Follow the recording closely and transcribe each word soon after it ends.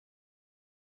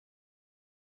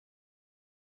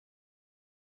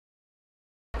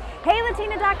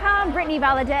HeyLatina.com, Brittany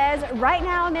Valadez. Right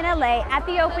now I'm in LA at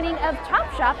the opening of Top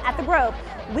Shop at the Grove.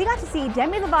 We got to see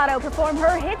Demi Lovato perform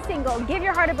her hit single, Give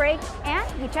Your Heart a Break,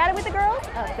 and we chatted with the girls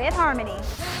of Fifth Harmony.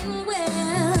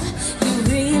 Well, you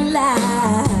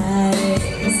realize,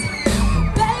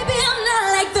 baby, I'm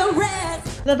not like the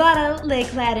rest. Lovato,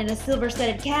 leg-clad in a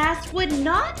silver-studded cast, would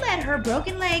not let her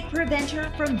broken leg prevent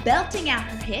her from belting out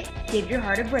her hit, Give Your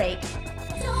Heart a Break.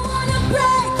 Don't wanna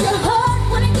break your heart,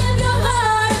 wanna give your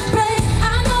heart a break.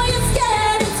 I know you're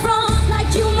scared it's wrong,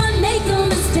 like you might make a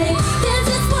mistake. There's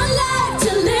just one life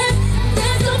to live,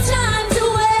 there's no time to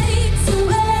wait.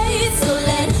 So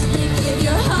let me give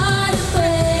your heart a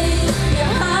break,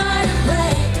 your heart a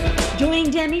break.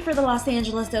 Joining Demi for the Los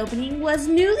Angeles opening was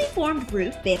newly formed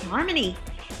group Fifth Harmony.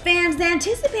 Fans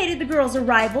anticipated the girls'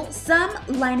 arrival, some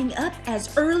lining up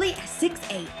as early as 6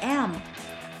 a.m.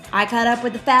 I caught up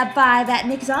with the Fab Five at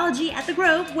Mixology at the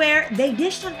Grove, where they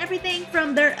dished on everything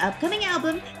from their upcoming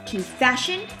album to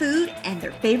fashion, food, and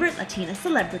their favorite Latina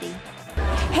celebrity.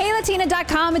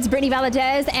 HeyLatina.com, it's Brittany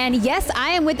Valadez, and yes,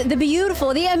 I am with the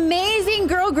beautiful, the amazing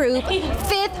girl group,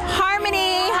 Fifth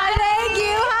Harmony. Hi, thank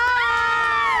you.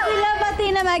 Hi! We love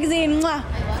Latina magazine. Mwah.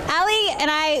 Ali and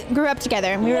I grew up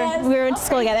together. We were in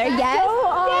school together. Yes.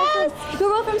 Yes. We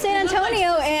were both from San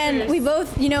Antonio, and we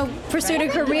both, pursued a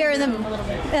career in the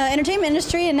entertainment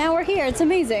industry, and now we're here. It's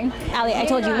amazing. Ali, I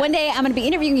told you one day I'm going to be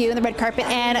interviewing you on the red carpet,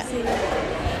 and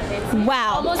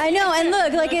wow. I know, and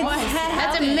look, like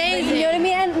that's amazing. You know what I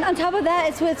mean? And on top of that,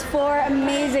 it's with four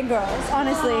amazing girls,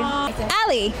 honestly.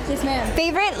 Ali, yes, ma'am.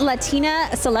 Favorite Latina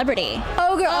celebrity?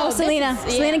 Oh, girl, Selena.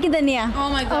 Selena Quintanilla. Oh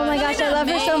my god. Oh my gosh, I love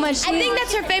her so much. I think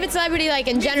that's her favorite celebrity, like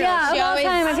in general. Yeah, of all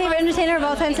time. My favorite entertainer of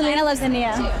all time, Selena loves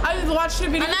Quintanilla. I watched her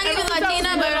video. I'm not even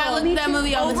Latina, but I look at that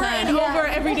movie all the time. Over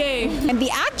every day. And the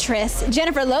actress,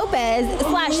 Jennifer Lopez /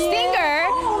 singer.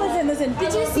 Oh, listen.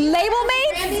 Did you see Label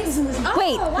Mates?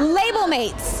 Wait, Label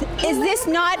Mates. Is this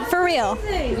not for real?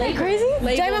 Crazy?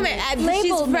 Label Mates.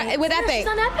 She's with Epic. She's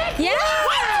on Epic? Yeah.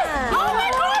 What? Oh my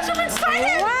gosh, I'm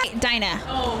excited. Right. Dinah,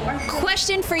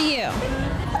 question for you.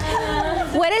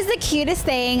 What is the cutest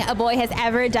thing a boy has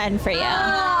ever done for you? It's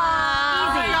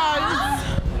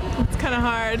kind of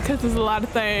hard because there's a lot of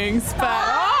things, but.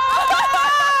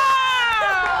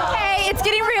 Okay, it's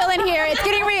getting real in here. It's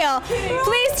getting real.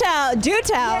 Please tell. Do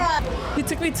tell. Yeah. He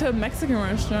took me to a Mexican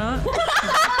restaurant.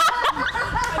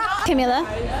 Camila,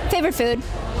 favorite food?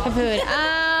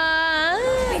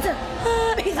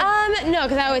 No,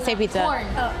 because I always say pizza. Corn.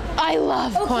 Oh. I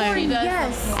love corn.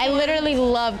 Yes. I literally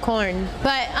love corn.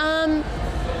 But I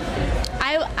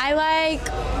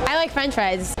like French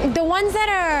fries. The ones that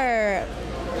are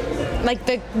like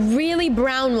the really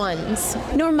brown ones.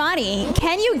 Normani,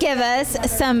 can you give us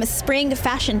some spring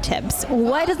fashion tips?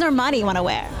 What does Normani want to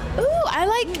wear? Ooh, I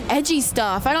like edgy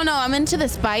stuff. I don't know, I'm into the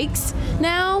spikes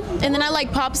now. And then I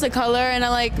like pops of color and I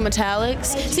like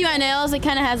metallics. See my nails? It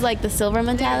kind of has like the silver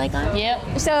metallic on.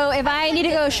 Yep. So if I need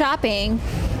to go shopping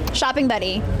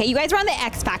buddy. Okay, you guys were on the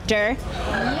X Factor.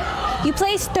 Yep. You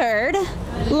placed third,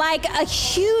 like a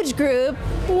huge group,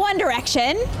 One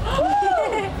Direction.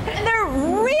 And they're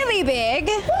really big.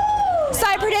 So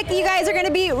I predict that you guys are going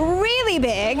to be really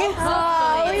big.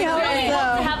 Oh, we hope so.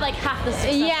 To have like half the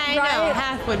stuff. Yeah, I know.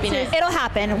 Half would be nice. It'll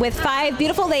happen. With 5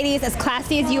 beautiful ladies as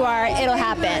classy as you are, it'll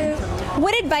happen.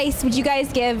 What advice would you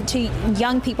guys give to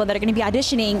young people that are going to be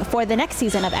auditioning for the next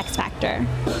season of X Factor?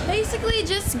 Basically,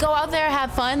 just go out there,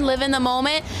 have fun, live in the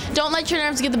moment. Don't let your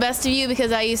nerves get the best of you,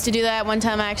 because I used to do that. One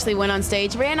time I actually went on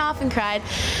stage, ran off and cried.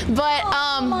 But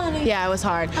yeah, it was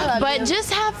hard. But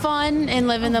just have fun and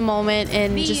live in the moment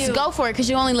and just go for it, because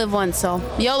you only live once, so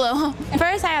YOLO.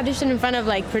 First, I auditioned in front of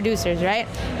like producers, right?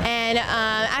 And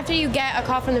after you get a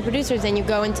call from the producers, then you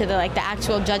go into the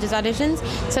actual judges auditions.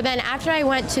 So then after I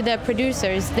went to the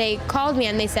producers, they called me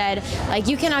and they said, like,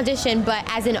 you can audition, but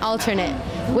as an alternate,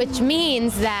 which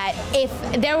means that if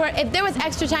there was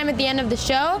extra time at the end of the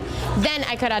show, then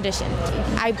I could audition.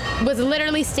 I was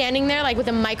literally standing there like with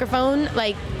a microphone,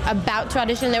 like about to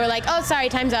audition. They were like, oh, sorry,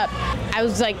 time's up. I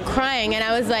was like crying, and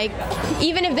I was like,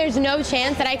 even if there's no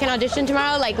chance that I can audition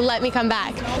tomorrow, like, let me come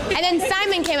back. And then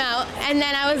Simon came out, and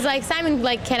then I was like, Simon,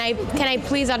 like, can I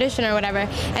please audition or whatever?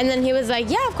 And then he was like,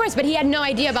 yeah, of course, but he had no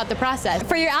idea about the process.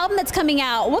 For your album that's coming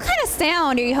out, what kind of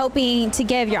sound are you hoping to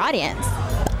give your audience?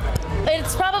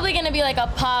 It's probably going to be like a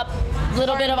pop,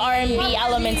 little bit of R&B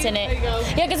elements in it.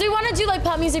 Yeah, because we want to do like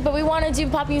pop music, but we want to do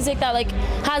pop music that like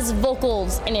has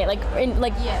vocals in it, like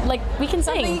we can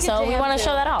sing. So we want to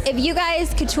show that off. If you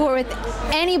guys could tour with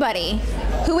anybody,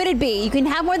 who would it be? You can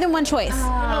have more than one choice.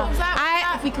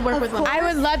 If we could work with one. I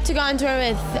would love to go on tour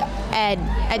with Ed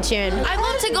Sheeran. I'd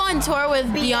love to go on tour with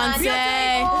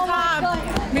Beyonce.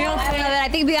 I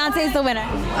think Beyonce is the winner.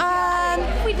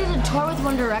 If we did a tour with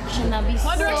One Direction, that'd be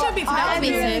One Direction would be That'd be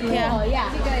sick, yeah.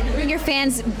 Yeah. Bring your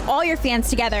fans, all your fans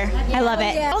together. I love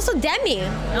it. Also Demi.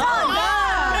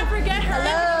 Don't forget her.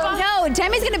 No,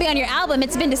 Demi's gonna be on your album.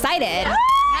 It's been decided.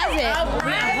 Has it?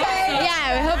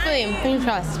 Yeah, hopefully. Fingers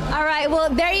crossed. All right, well,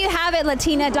 there you have it,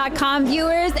 Latina.com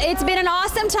viewers. It's been an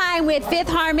awesome time with Fifth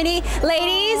Harmony.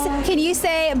 Ladies, can you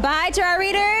say bye to our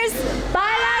readers?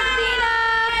 Bye, Latina!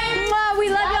 Mwah, we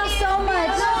love y'all so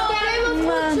much.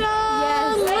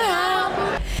 Yes.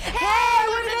 Hey,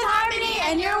 we're Fifth Harmony,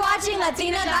 and you're watching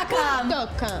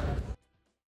Latina.com.